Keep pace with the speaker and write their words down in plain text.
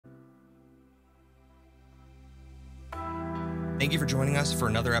Thank you for joining us for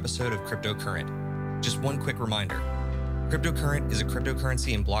another episode of Cryptocurrent. Just one quick reminder. Cryptocurrent is a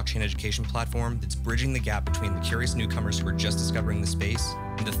cryptocurrency and blockchain education platform that's bridging the gap between the curious newcomers who are just discovering the space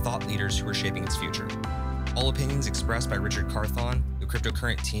and the thought leaders who are shaping its future. All opinions expressed by Richard Carthon, the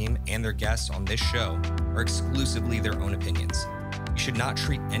Cryptocurrent team, and their guests on this show are exclusively their own opinions. You should not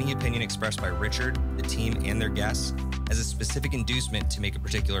treat any opinion expressed by Richard, the team, and their guests as a specific inducement to make a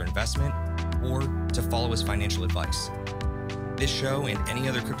particular investment or to follow his financial advice. This show and any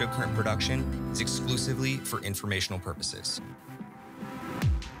other Cryptocurrent production is exclusively for informational purposes.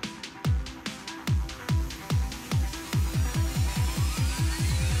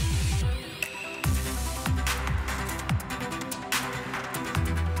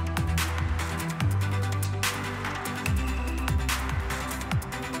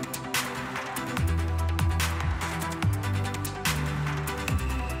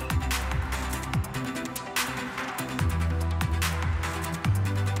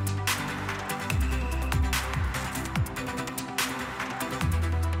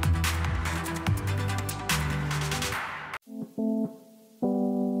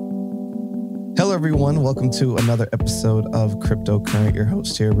 Hello, everyone. Welcome to another episode of Cryptocurrent. Your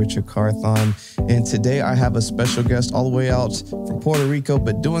host here, Richard Carthon. And today I have a special guest all the way out from Puerto Rico,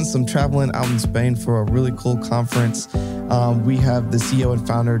 but doing some traveling out in Spain for a really cool conference. We have the CEO and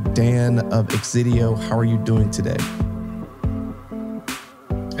founder, Dan of Exidio. How are you doing today?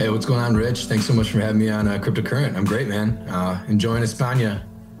 Hey, what's going on, Rich? Thanks so much for having me on Cryptocurrent. I'm great, man. Enjoying España.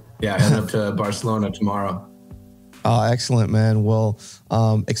 Yeah, heading up to Barcelona tomorrow. Oh, excellent, man. Well,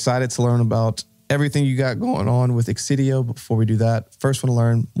 excited to learn about everything you got going on with Exidio. But before we do that, first want to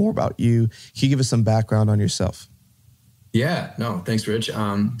learn more about you. Can you give us some background on yourself? Yeah, no, thanks, Rich.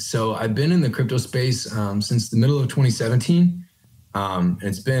 So I've been in the crypto space since the middle of 2017. And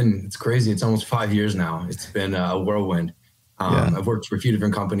it's crazy. It's almost 5 years now. It's been a whirlwind. I've worked for a few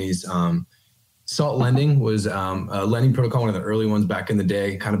different companies. Salt Lending was a lending protocol, one of the early ones back in the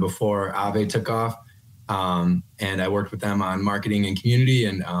day, kind of before Aave took off. And I worked with them on marketing and community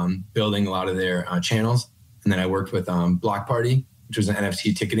and building a lot of their channels. And then I worked with Block Party, which was an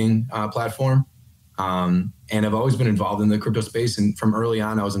NFT ticketing platform. And I've always been involved in the crypto space. And from early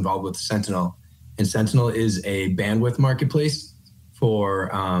on, I was involved with Sentinel. And Sentinel is a bandwidth marketplace for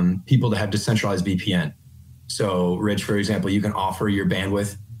people to have decentralized VPN. So, Rich, for example, you can offer your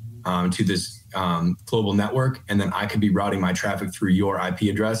bandwidth to this global network, and then I could be routing my traffic through your IP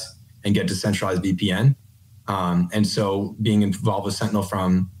address and get decentralized VPN. And so being involved with Sentinel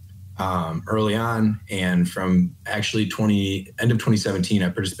from early on, and from actually end of 2017, I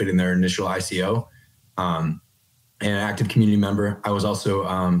participated in their initial ICO and an active community member. I was also,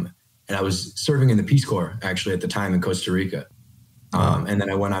 and I was serving in the Peace Corps actually at the time in Costa Rica. And then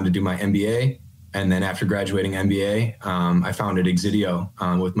I went on to do my MBA. And then after graduating MBA, I founded Exidio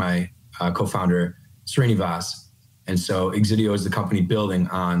with my co-founder, Srinivas. And so Exidio is the company building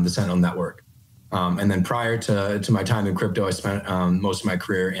on the Sentinel network. And then prior to my time in crypto, I spent most of my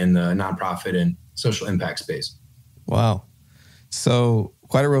career in the nonprofit and social impact space. Wow. So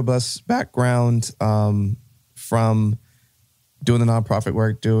quite a robust background from doing the nonprofit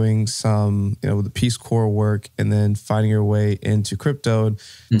work, doing some, the Peace Corps work, and then finding your way into crypto in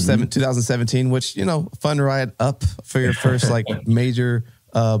 2017, which, fun ride up for your first major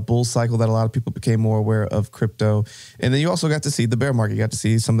bull cycle that a lot of people became more aware of crypto. And then you also got to see the bear market. You got to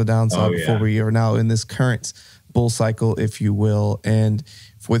see some of the downside before we are now in this current bull cycle, if you will. And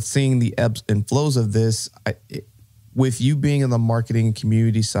with seeing the ebbs and flows of this, with you being in the marketing and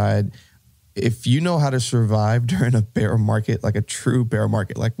community side, if you know how to survive during a bear market, like a true bear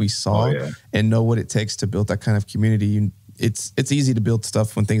market, like we saw, and know what it takes to build that kind of community, it's easy to build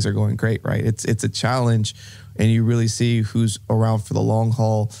stuff when things are going great, right? It's a challenge, and you really see who's around for the long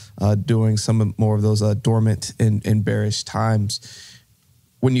haul, doing some more of those dormant and bearish times.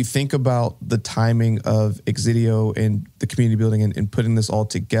 When you think about the timing of Exidio and the community building and putting this all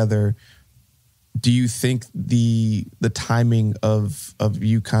together, do you think the timing of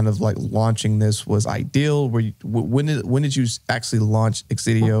you kind of launching this was ideal? When did you actually launch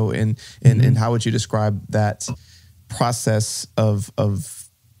Exidio, and how would you describe that process of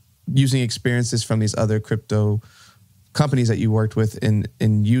using experiences from these other crypto companies that you worked with and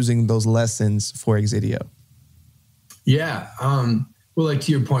using those lessons for Exidio? Yeah. Well,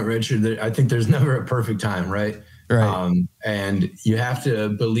 to your point, Richard, I think there's never a perfect time, right? Right. And you have to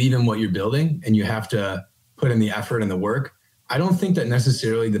believe in what you're building, and you have to put in the effort and the work. I don't think that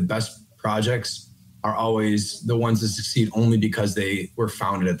necessarily the best projects are always the ones that succeed only because they were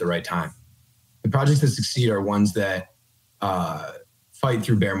founded at the right time. The projects that succeed are ones that fight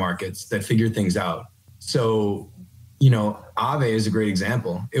through bear markets, that figure things out. So Aave is a great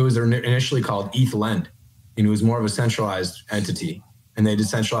example. It was initially called ETHLend, and it was more of a centralized entity. And they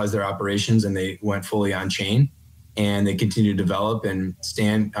decentralized their operations and they went fully on chain, and they continued to develop. And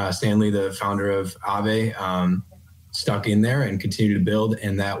Stanley, the founder of Aave, stuck in there and continued to build.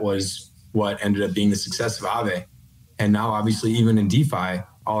 And that was what ended up being the success of Aave. And now, obviously, even in DeFi,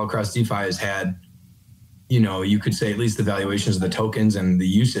 all across DeFi has had, you could say at least the valuations of the tokens and the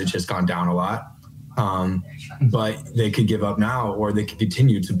usage has gone down a lot. But they could give up now, or they could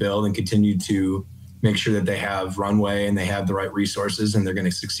continue to build and continue to make sure that they have runway and they have the right resources and they're going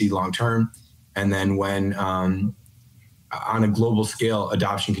to succeed long term. And then when on a global scale,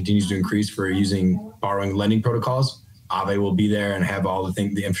 adoption continues to increase for using borrowing lending protocols, Aave will be there and have all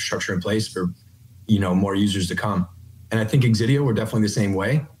the infrastructure in place for more users to come. And I think Exidio, we're definitely the same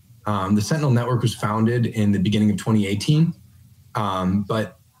way. The Sentinel network was founded in the beginning of 2018,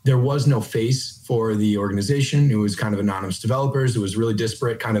 but there was no face for the organization. It was kind of anonymous developers. It was really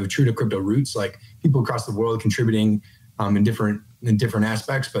disparate, kind of true to crypto roots, like people across the world contributing in different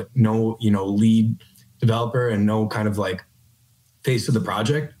aspects, but no, lead developer and no kind of like face of the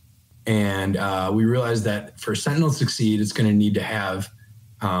project. And we realized that for Sentinel to succeed, it's going to need to have,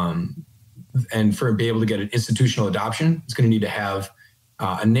 and for be able to get an institutional adoption, it's going to need to have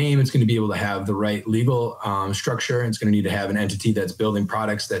a name. It's going to be able to have the right legal structure. It's going to need to have an entity that's building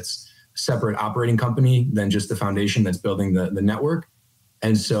products that's a separate operating company than just the foundation that's building the network.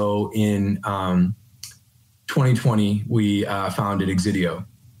 And so in 2020, we founded Exidio,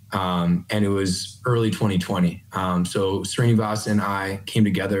 and it was early 2020. So Srinivas and I came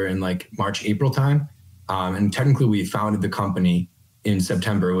together in like March, April time. And technically we founded the company in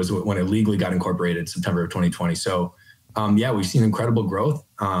September. It was when it legally got incorporated, September of 2020. So we've seen incredible growth.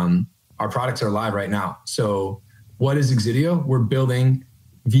 Our products are live right now. So what is Exidio? We're building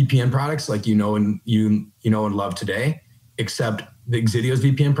VPN products like you know and love today, except the Exidio's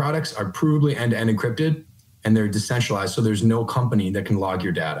VPN products are provably end-to-end encrypted and they're decentralized. So there's no company that can log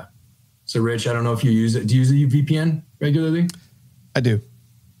your data. So Rich, I don't know if you use it. Do you use a VPN regularly? I do.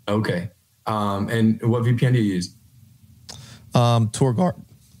 Okay. And what VPN do you use? TorGuard.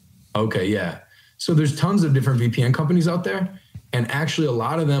 Okay. Yeah. So there's tons of different VPN companies out there. And actually a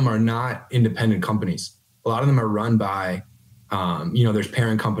lot of them are not independent companies. A lot of them are run by, there's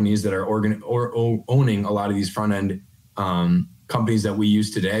parent companies that are owning a lot of these front-end companies that we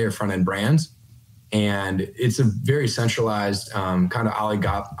use today, or front-end brands. And it's a very centralized kind of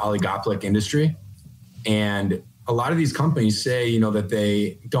oligopolic industry. And a lot of these companies say, that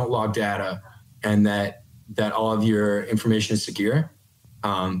they don't log data and that all of your information is secure.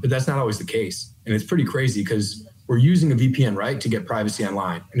 But that's not always the case. And it's pretty crazy because we're using a VPN, right, to get privacy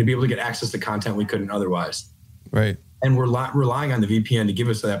online and to be able to get access to content we couldn't otherwise. Right. And we're relying on the VPN to give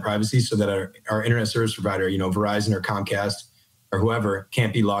us that privacy so that our internet service provider, Verizon or Comcast or whoever,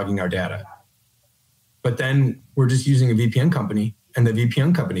 can't be logging our data. But then we're just using a VPN company, and the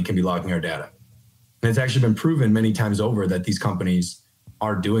VPN company can be logging our data. And it's actually been proven many times over that these companies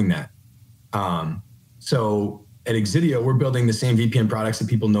are doing that. So at Exidio, we're building the same VPN products that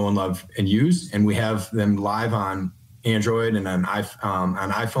people know and love and use, and we have them live on Android and on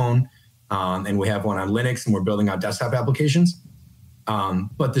iPhone, and we have one on Linux, and we're building out desktop applications.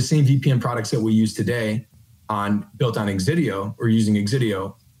 But the same VPN products that we use today built on Exidio, or using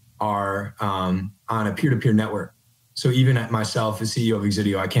Exidio, are on a peer-to-peer network. So even at myself, the CEO of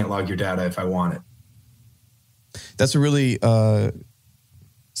Exidio, I can't log your data if I want it. That's a really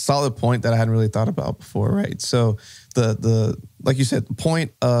solid point that I hadn't really thought about before, right? So the like you said, the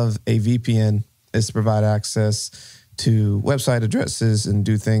point of a VPN is to provide access to website addresses and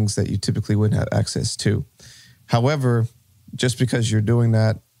do things that you typically wouldn't have access to. However, just because you're doing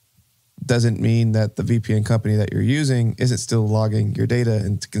that doesn't mean that the VPN company that you're using isn't still logging your data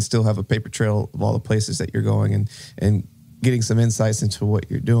and can still have a paper trail of all the places that you're going and getting some insights into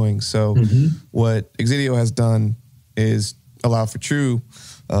what you're doing. So what Exidio has done is allow for true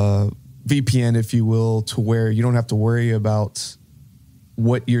VPN, if you will, to where you don't have to worry about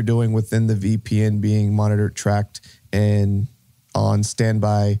what you're doing within the VPN being monitored, tracked, and on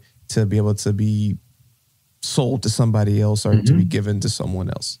standby to be able to be sold to somebody else or to be given to someone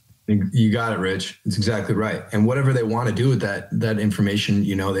else. You got it, Rich. It's exactly right. And whatever they want to do with that information,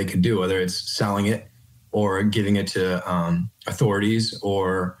 they could do, whether it's selling it or giving it to authorities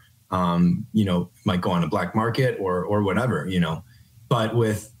or, might go on a black market or whatever, But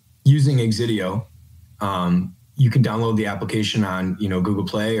with using Exidio, you can download the application on, Google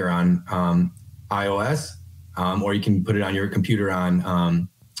Play or on iOS, or you can put it on your computer on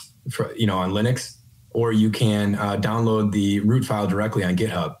Linux, or you can download the root file directly on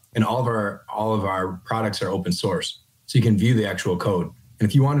GitHub. And all of our products are open source. so you can view the actual code. And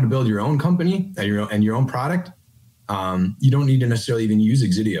if you wanted to build your own company and your own product, you don't need to necessarily even use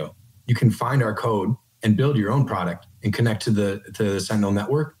Exidio. You can find our code and build your own product and connect to the Sentinel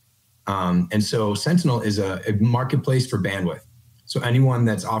network. And so Sentinel is a marketplace for bandwidth. So anyone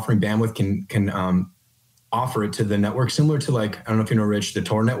that's offering bandwidth can offer it to the network, similar to, like, I don't know if you know, Rich, the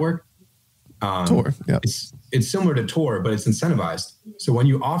Tor network. Tor, yeah. It's similar to Tor, but it's incentivized. So when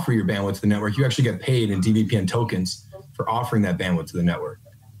you offer your bandwidth to the network, you actually get paid in DVPN tokens for offering that bandwidth to the network.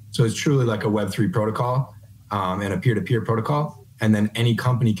 So it's truly like a Web3 protocol and a peer-to-peer protocol. And then any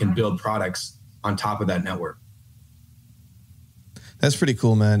company can build products on top of that network. That's pretty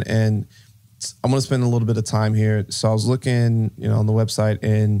cool, man. And I'm going to spend a little bit of time here. So I was looking, on the website,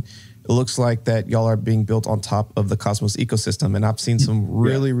 and it looks like that y'all are being built on top of the Cosmos ecosystem. And I've seen some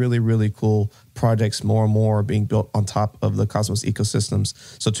really, really, really cool projects more and more being built on top of the Cosmos ecosystems.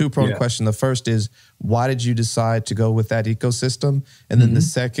 So two-pronged question. The first is, why did you decide to go with that ecosystem? And then the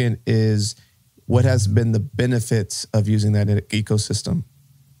second is, what has been the benefits of using that ecosystem?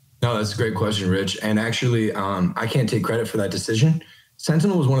 No, that's a great question, Rich. And actually, I can't take credit for that decision.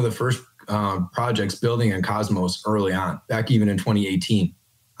 Sentinel was one of the first projects building on Cosmos early on, back even in 2018.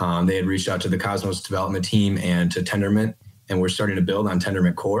 They had reached out to the Cosmos development team and to Tendermint, and we're starting to build on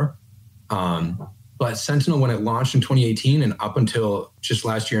Tendermint Core. But Sentinel, when it launched in 2018 and up until just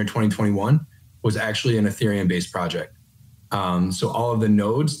last year in 2021, was actually an Ethereum-based project. So all of the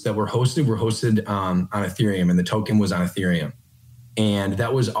nodes that were hosted on Ethereum, and the token was on Ethereum. And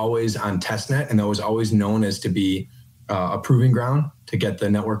that was always on testnet, and that was always known as to be a proving ground to get the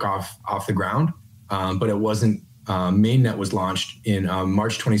network off the ground. But it wasn't. Mainnet was launched in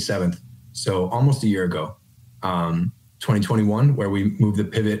March 27th, so almost a year ago, 2021, where we moved the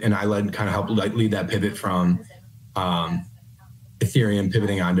pivot, and I helped lead that pivot from Ethereum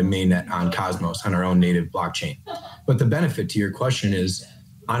pivoting onto mainnet on Cosmos on our own native blockchain. But the benefit to your question is,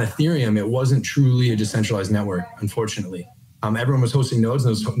 on Ethereum, it wasn't truly a decentralized network, unfortunately. Everyone was hosting nodes,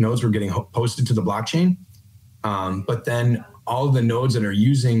 and those nodes were getting posted to the blockchain. But then all of the nodes that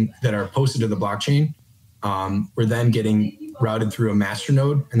are posted to the blockchain were then getting routed through a master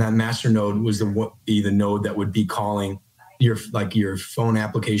node, and that master node was the node that would be calling your phone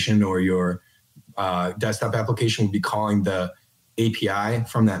application or your desktop application would be calling the API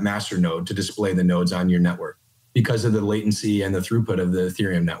from that master node to display the nodes on your network because of the latency and the throughput of the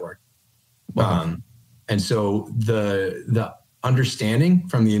Ethereum network. Wow. And so the understanding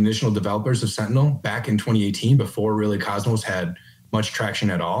from the initial developers of Sentinel back in 2018, before really Cosmos had much traction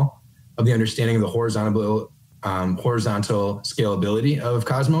at all, of the understanding of the horizontal scalability of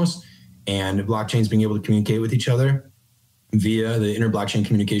Cosmos and blockchains being able to communicate with each other via the Inter-Blockchain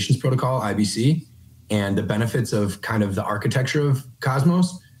Communications Protocol, IBC, and the benefits of kind of the architecture of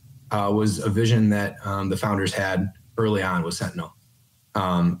Cosmos was a vision that the founders had early on with Sentinel.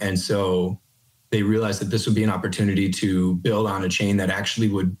 And so they realized that this would be an opportunity to build on a chain that actually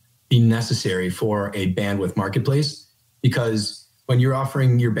would be necessary for a bandwidth marketplace. Because when you're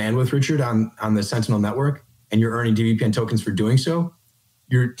offering your bandwidth, Richard, on the Sentinel network, and you're earning DVPN tokens for doing so,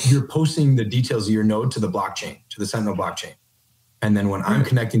 you're posting the details of your node to the blockchain, to the Sentinel blockchain. And then when I'm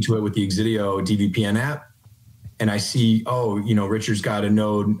connecting to it with the Exidio DVPN app, and I see, Richard's got a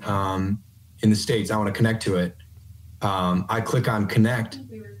node in the States, I want to connect to it. I click on connect.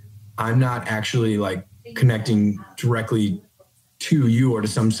 I'm not actually like connecting directly to you or to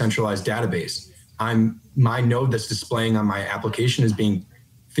some centralized database. My node that's displaying on my application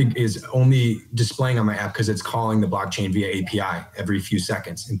is only displaying on my app because it's calling the blockchain via API every few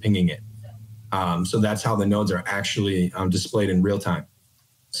seconds and pinging it. So that's how the nodes are actually displayed in real time.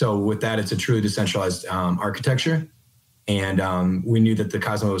 So with that, it's a truly decentralized architecture. And we knew that the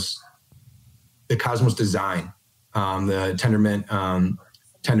Cosmos design, the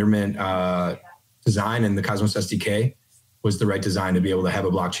Tendermint design and the Cosmos SDK was the right design to be able to have a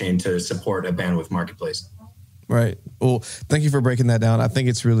blockchain to support a bandwidth marketplace. Right. Well, thank you for breaking that down. I think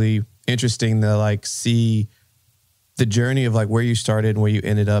it's really interesting to see the journey of where you started and where you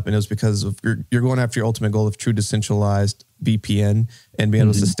ended up. And it was because of you're going after your ultimate goal of true decentralized VPN and being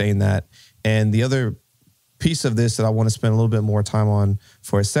able to sustain that. And the other piece of this that I want to spend a little bit more time on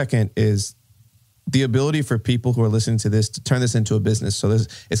for a second is the ability for people who are listening to this to turn this into a business. So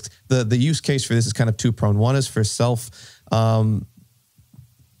it's the use case for this is kind of two-pronged. One is for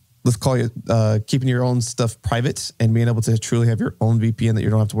let's call it keeping your own stuff private and being able to truly have your own VPN that you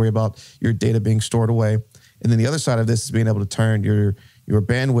don't have to worry about your data being stored away. And then the other side of this is being able to turn your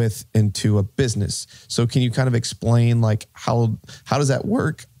bandwidth into a business. So can you kind of explain how does that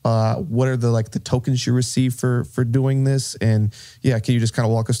work? What are the tokens you receive for doing this? And can you just kind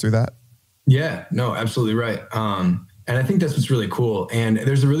of walk us through that? Yeah, no, absolutely right. And I think that's what's really cool. And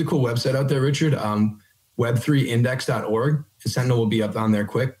there's a really cool website out there, Richard, web3index.org. Sentinel will be up on there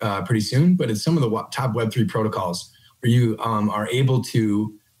pretty soon, but it's some of the top Web3 protocols where you are able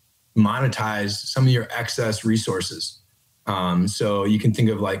to monetize some of your excess resources. So you can think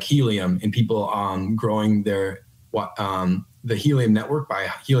of like Helium and people growing the Helium network by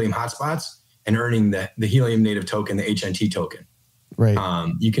Helium hotspots and earning the Helium native token, the HNT token.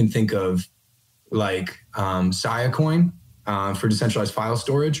 Right. You can think of like Siacoin for decentralized file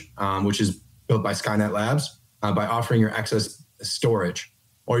storage, which is built by Skynet Labs, by offering your excess storage.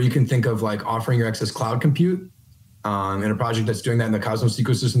 Or you can think of like offering your excess cloud compute. And a project that's doing that in the Cosmos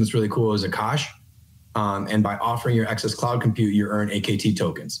ecosystem that's really cool is Akash. And by offering your excess cloud compute, you earn AKT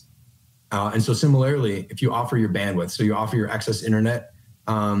tokens. And so similarly, if you offer your bandwidth, so you offer your excess internet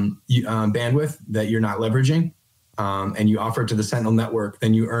bandwidth that you're not leveraging, and you offer it to the Sentinel network,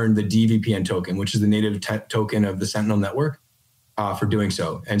 then you earn the DVPN token, which is the native token of the Sentinel network for doing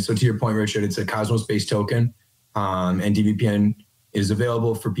so. And so to your point, Richard, it's a Cosmos-based token, and DVPN is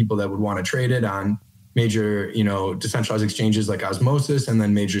available for people that would want to trade it on major, decentralized exchanges like Osmosis, and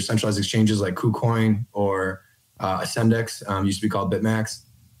then major centralized exchanges like KuCoin or Ascendex, used to be called BitMax.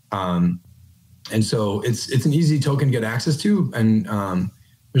 And so it's an easy token to get access to, and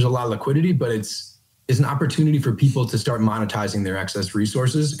there's a lot of liquidity, but it's an opportunity for people to start monetizing their excess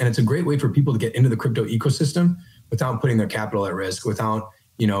resources. And it's a great way for people to get into the crypto ecosystem without putting their capital at risk, without,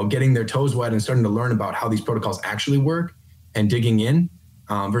 getting their toes wet and starting to learn about how these protocols actually work and digging in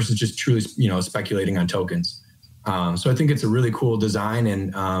versus just truly, speculating on tokens. So I think it's a really cool design,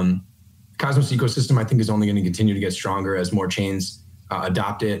 and Cosmos ecosystem, I think, is only going to continue to get stronger as more chains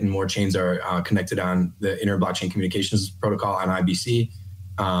adopt it and more chains are connected on the Inter-Blockchain Communications Protocol on IBC.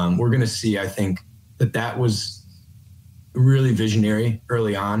 We're going to see, I think, that was really visionary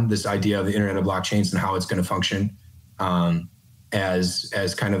early on, this idea of the Internet of Blockchains and how it's going to function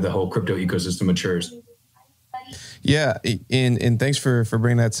as kind of the whole crypto ecosystem matures. Yeah, and thanks for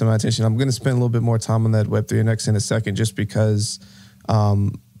bringing that to my attention. I'm going to spend a little bit more time on that Web3 index in a second, just because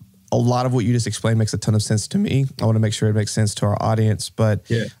a lot of what you just explained makes a ton of sense to me. I want to make sure it makes sense to our audience. But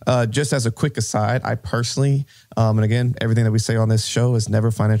just as a quick aside, I personally, and again, everything that we say on this show is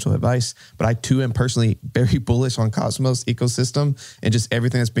never financial advice, but I too am personally very bullish on Cosmos ecosystem and just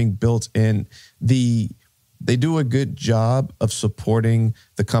everything that's being built in. They do a good job of supporting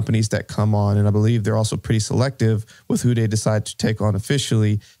the companies that come on. And I believe they're also pretty selective with who they decide to take on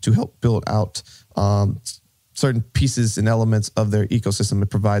officially to help build out certain pieces and elements of their ecosystem and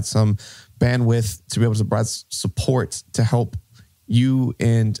provide some bandwidth to be able to provide support to help you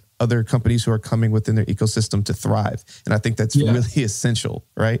and other companies who are coming within their ecosystem to thrive. And I think that's really essential,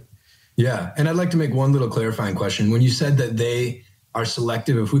 right? Yeah. And I'd like to make one little clarifying question. When you said that they are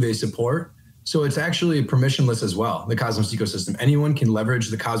selective of who they support, so it's actually permissionless as well, the Cosmos ecosystem. Anyone can leverage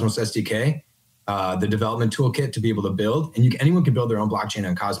the Cosmos SDK, the development toolkit, to be able to build, and anyone can build their own blockchain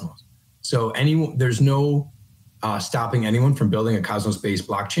on Cosmos. So there's no stopping anyone from building a Cosmos-based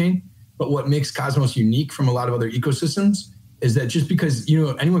blockchain. But what makes Cosmos unique from a lot of other ecosystems is that just because,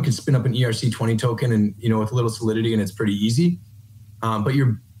 anyone can spin up an ERC20 token and, with a little solidity, and it's pretty easy, but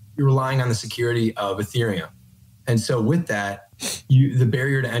you're relying on the security of Ethereum. And so with that, the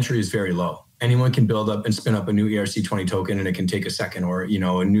barrier to entry is very low. Anyone can build up and spin up a new ERC20 token, and it can take a second, or,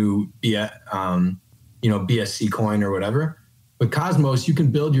 a new BSC coin or whatever. With Cosmos, you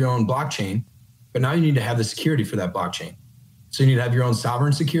can build your own blockchain, but now you need to have the security for that blockchain. So you need to have your own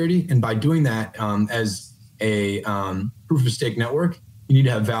sovereign security. And by doing that as a proof of stake network, you need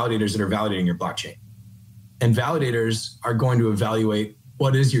to have validators that are validating your blockchain. And validators are going to evaluate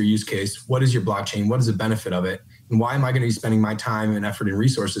what is your use case, what is your blockchain, what is the benefit of it, and why am I going to be spending my time and effort and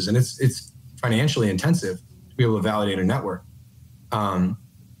resources? And it's financially intensive to be able to validate a network. And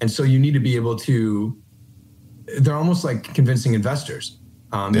so you need to be able to, they're almost like convincing investors.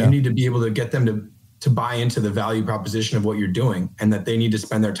 You need to be able to get them to buy into the value proposition of what you're doing, and that they need to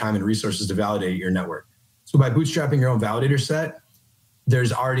spend their time and resources to validate your network. So by bootstrapping your own validator set,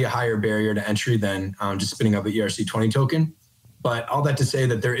 there's already a higher barrier to entry than just spinning up an ERC20 token. But all that to say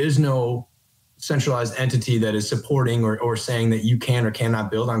that there is no centralized entity that is supporting or saying that you can or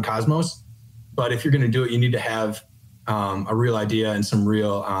cannot build on Cosmos. But if you're going to do it, you need to have a real idea and some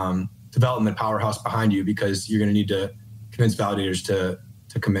real development powerhouse behind you, because you're going to need to convince validators to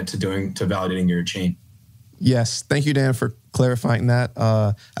commit to validating your chain. Yes. Thank you, Dan, for clarifying that.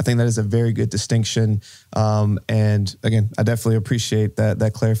 I think that is a very good distinction. And again, I definitely appreciate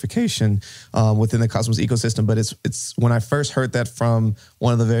that clarification within the Cosmos ecosystem. But it's when I first heard that from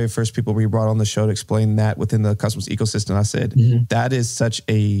one of the very first people we brought on the show to explain that within the Cosmos ecosystem, I said, that is such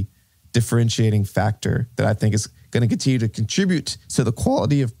a differentiating factor that I think is going to continue to contribute to the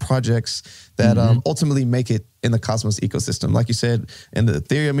quality of projects that ultimately make it in the Cosmos ecosystem. Like you said, in the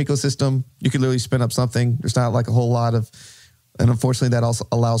Ethereum ecosystem, you could literally spin up something. There's not like a whole lot of, and unfortunately that also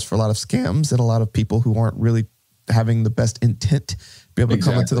allows for a lot of scams and a lot of people who aren't really having the best intent to be able to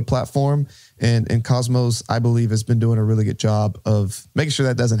come into the platform. And Cosmos, I believe, has been doing a really good job of making sure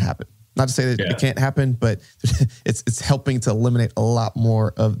that doesn't happen. Not to say that it can't happen, but it's helping to eliminate a lot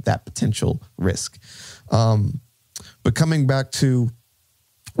more of that potential risk. But coming back to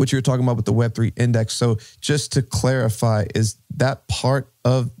what you were talking about with the Web3 index. So just to clarify, is that part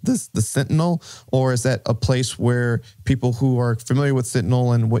of the Sentinel, or is that a place where people who are familiar with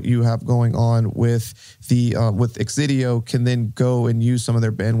Sentinel and what you have going on with the with Exidio can then go and use some of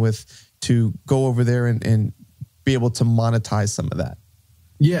their bandwidth to go over there and be able to monetize some of that?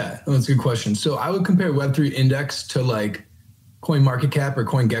 Yeah, that's a good question. So I would compare Web3 index to like CoinMarketCap or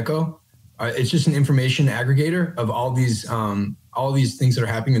CoinGecko. It's just an information aggregator of all these things that are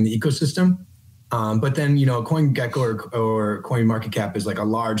happening in the ecosystem. But then, CoinGecko or CoinMarketCap is like a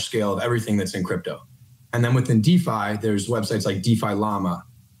large scale of everything that's in crypto. And then within DeFi, there's websites like DeFi Llama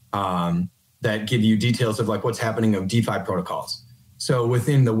that give you details of like what's happening of DeFi protocols. So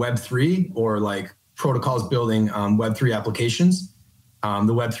within the Web3 or like protocols building Web3 applications,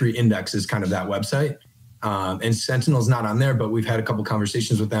 the Web3 index is kind of that website. And Sentinel's not on there, but we've had a couple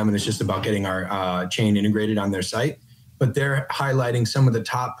conversations with them, and it's just about getting our chain integrated on their site. But they're highlighting some of the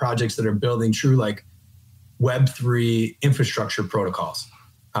top projects that are building true like Web3 infrastructure protocols.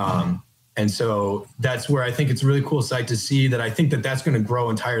 And so that's where I think it's a really cool site to see that. I think that that's going to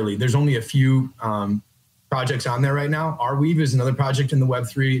grow entirely. There's only a few projects on there right now. Arweave is another project in the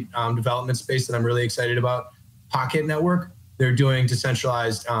Web3 development space that I'm really excited about. Pocket Network, they're doing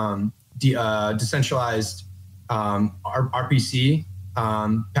decentralized RPC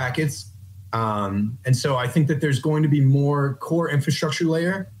packets. And so I think that there's going to be more core infrastructure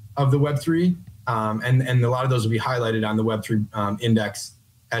layer of the Web3, and a lot of those will be highlighted on the Web3 index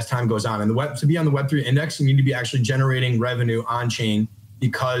as time goes on. And to be on the Web3 index, you need to be actually generating revenue on chain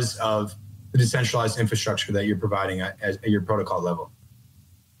because of the decentralized infrastructure that you're providing at your protocol level.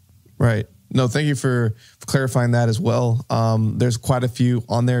 Right. No, thank you for clarifying that as well. There's quite a few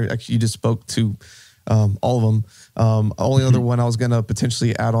on there. Actually, you just spoke to all of them. Only other one I was going to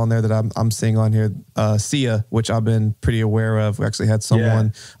potentially add on there that I'm seeing on here, SIA, which I've been pretty aware of. We actually had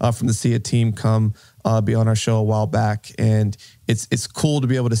someone from the SIA team come be on our show a while back, and it's cool to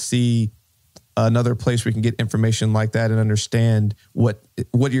be able to see another place where you can get information like that and understand what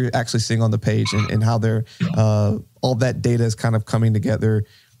you're actually seeing on the page and how they're all that data is kind of coming together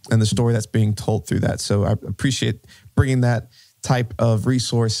and the story that's being told through that. So I appreciate bringing that type of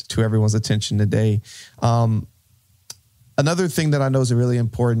resource to everyone's attention today. Another thing that I know is really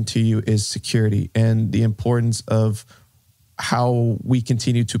important to you is security and the importance of how we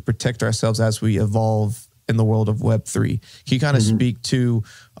continue to protect ourselves as we evolve in the world of Web3. Can you kind of speak to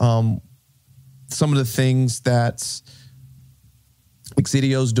some of the things that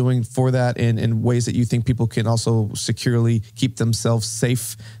Exidio's doing for that and ways that you think people can also securely keep themselves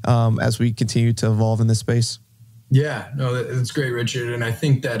safe as we continue to evolve in this space? Yeah, no, that's great, Richard. And I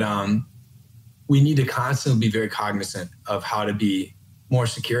think that we need to constantly be very cognizant of how to be more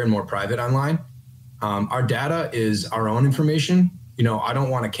secure and more private online. Our data is our own information. I don't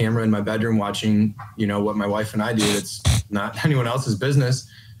want a camera in my bedroom watching, what my wife and I do. It's not anyone else's business.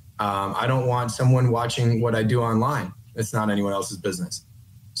 I don't want someone watching what I do online. It's not anyone else's business.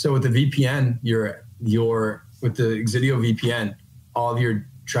 So with the VPN, with the Exidio VPN, all of your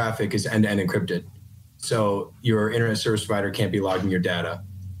traffic is end-to-end encrypted. So your internet service provider can't be logging your data.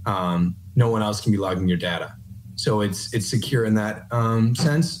 No one else can be logging your data. So it's secure in that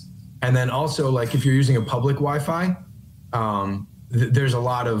sense. And then also, like if you're using a public Wi-Fi, there's a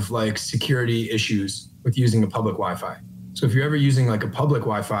lot of like security issues with using a public Wi-Fi. So if you're ever using like a public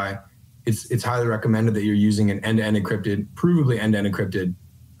Wi-Fi, it's highly recommended that you're using an end-to-end encrypted, provably end-to-end encrypted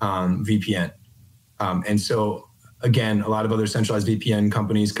VPN. And so again, a lot of other centralized VPN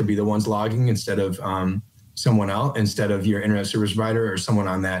companies could be the ones logging instead of someone else, instead of your internet service provider or someone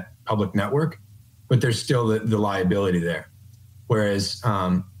on that public network, but there's still the liability there. Whereas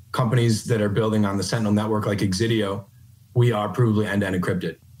companies that are building on the Sentinel network like Exidio, we are provably end-to-end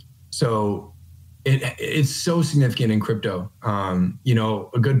encrypted. So it's so significant in crypto.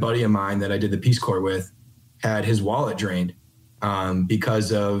 A good buddy of mine that I did the Peace Corps with had his wallet drained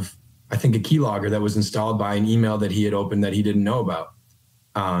because of, I think, a keylogger that was installed by an email that he had opened that he didn't know about.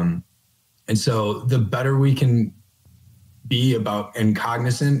 And so the better we can be about and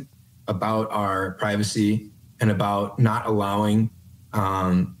cognizant about our privacy and about not allowing,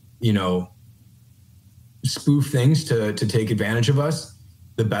 spoof things to take advantage of us,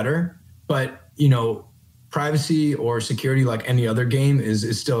 the better. But, you know, privacy or security, like any other game,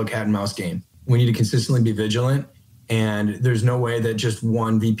 is still a cat and mouse game. We need to consistently be vigilant. And there's no way that just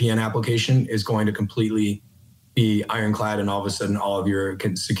one VPN application is going to completely be ironclad and all of a sudden all of your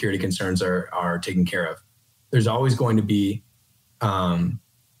security concerns are taken care of. There's always going to be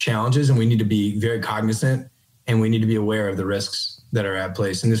challenges, and we need to be very cognizant, and we need to be aware of the risks that are at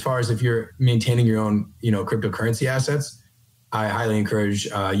place. And as far as if you're maintaining your own, you know, cryptocurrency assets, I highly encourage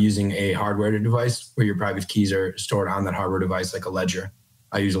using a hardware device where your private keys are stored on that hardware device, like a ledger.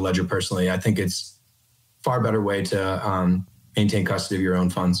 I use a ledger personally. I think it's a far better way to maintain custody of your own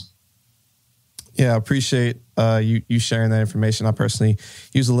funds. Yeah, I appreciate you sharing that information. I personally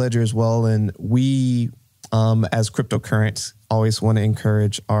use a ledger as well. And we, as cryptocurrents, always want to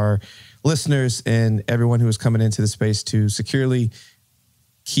encourage our listeners and everyone who is coming into the space to securely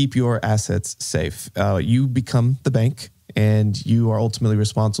keep your assets safe. You become the bank, and you are ultimately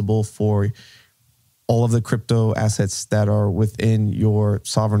responsible for all of the crypto assets that are within your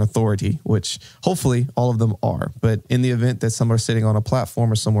sovereign authority, which hopefully all of them are. But in the event that some are sitting on a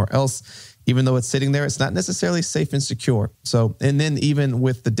platform or somewhere else, even though it's sitting there, it's not necessarily safe and secure. So, and then even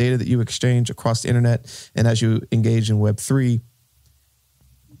with the data that you exchange across the internet and as you engage in Web3,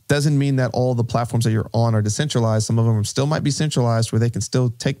 doesn't mean that all the platforms that you're on are decentralized. Some of them still might be centralized, where they can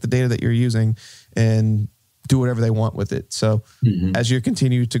still take the data that you're using and do whatever they want with it. So as you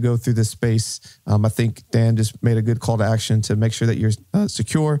continue to go through this space, I think Dan just made a good call to action to make sure that you're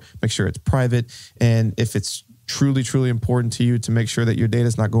secure, make sure it's private. And if it's truly, truly important to you to make sure that your data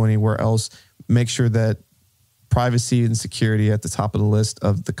is not going anywhere else, make sure that privacy and security at the top of the list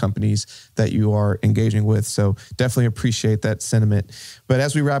of the companies that you are engaging with. So definitely appreciate that sentiment. But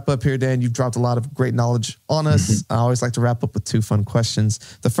as we wrap up here, Dan, you've dropped a lot of great knowledge on us. I always like to wrap up with two fun questions.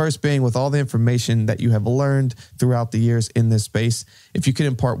 The first being, with all the information that you have learned throughout the years in this space, if you could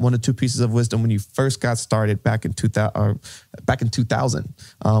impart one or two pieces of wisdom when you first got started back in 2000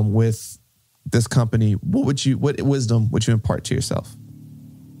 with this company, what wisdom would you impart to yourself?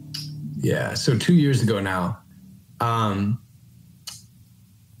 Yeah. So 2 years ago now,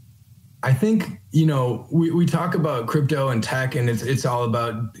 I think, you know, we talk about crypto and tech, and it's all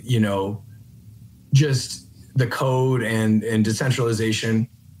about, you know, just the code and decentralization,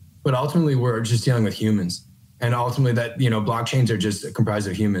 but ultimately we're just dealing with humans. And ultimately that, you know, blockchains are just comprised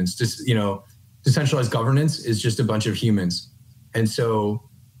of humans. Just, you know, decentralized governance is just a bunch of humans. And so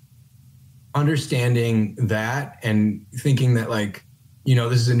understanding that and thinking that, like, you know,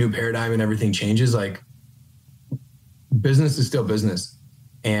 this is a new paradigm and everything changes, like, business is still business,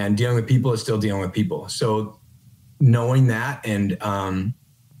 and dealing with people is still dealing with people. So knowing that and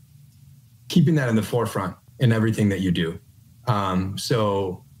keeping that in the forefront in everything that you do.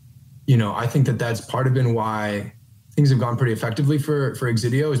 So, you know, I think that that's part of been why things have gone pretty effectively for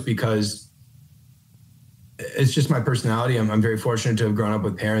Exidio, is because it's just my personality. I'm very fortunate to have grown up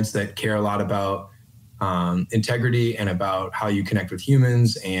with parents that care a lot about integrity and about how you connect with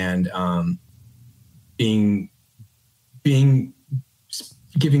humans, and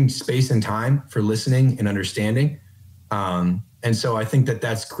giving space and time for listening and understanding. And so I think that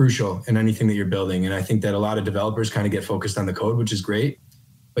that's crucial in anything that you're building. And I think that a lot of developers kind of get focused on the code, which is great,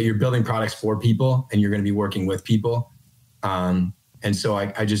 but you're building products for people and you're going to be working with people. And so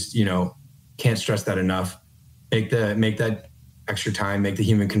I just, you know, can't stress that enough. Make that extra time, make the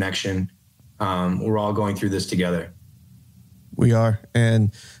human connection. We're all going through this together. We are.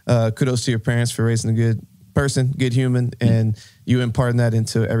 And kudos to your parents for raising a good person, good human, and you imparting that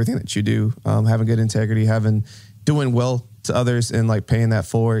into everything that you do, having good integrity, doing well to others, and like paying that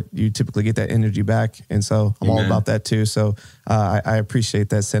forward. You typically get that energy back. And so I'm all about that too. So I appreciate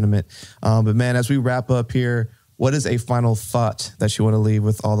that sentiment. But man, as we wrap up here, what is a final thought that you want to leave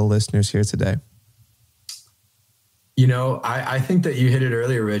with all the listeners here today? You know, I think that you hit it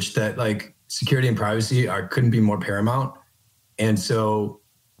earlier, Rich, that like security and privacy couldn't be more paramount. And so,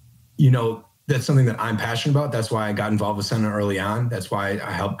 you know, that's something that I'm passionate about. That's why I got involved with Sentinel early on. That's why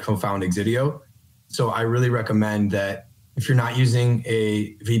I helped co-found Exidio. So I really recommend that if you're not using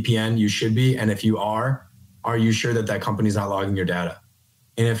a VPN, you should be. And if you are you sure that that company's not logging your data?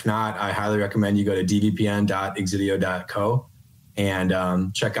 And if not, I highly recommend you go to dvpn.exidio.co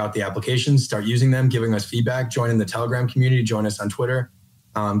and check out the applications, start using them, giving us feedback, join in the Telegram community, join us on Twitter,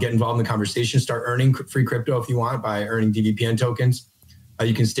 get involved in the conversation, start earning free crypto if you want by earning DVPN tokens.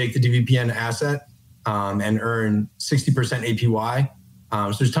 You can stake the DVPN asset and earn 60% APY.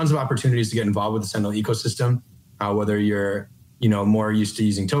 So there's tons of opportunities to get involved with the Sentinel ecosystem, whether you're, you know, more used to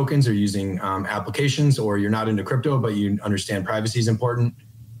using tokens or using applications, or you're not into crypto, but you understand privacy is important.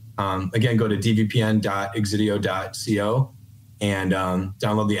 Again, go to dvpn.exidio.co and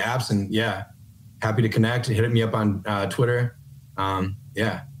download the apps. And yeah, happy to connect. Hit me up on Twitter.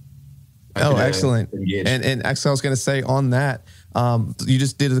 Yeah. Oh, excellent. And actually, I was going to say on that, you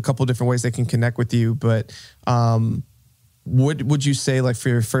just did a couple different ways they can connect with you, but would you say, like, for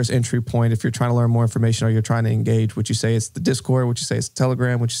your first entry point, if you're trying to learn more information or you're trying to engage, would you say it's the Discord? Would you say it's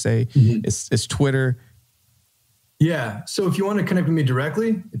Telegram? Would you say it's Twitter? Yeah. So if you want to connect with me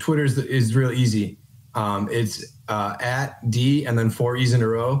directly, Twitter is real easy. It's at D and then 4 E's in a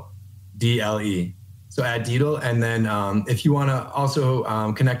row, DLE. So at Deedle. And then if you want to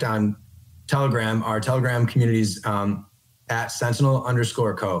also connect on Telegram, our Telegram communities at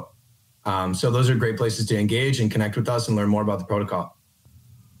Sentinel_Co. So those are great places to engage and connect with us and learn more about the protocol.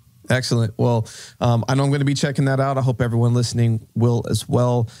 Excellent. Well, I know I'm going to be checking that out. I hope everyone listening will as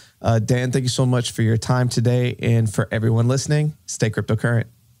well. Dan, thank you so much for your time today. And for everyone listening, stay cryptocurrent.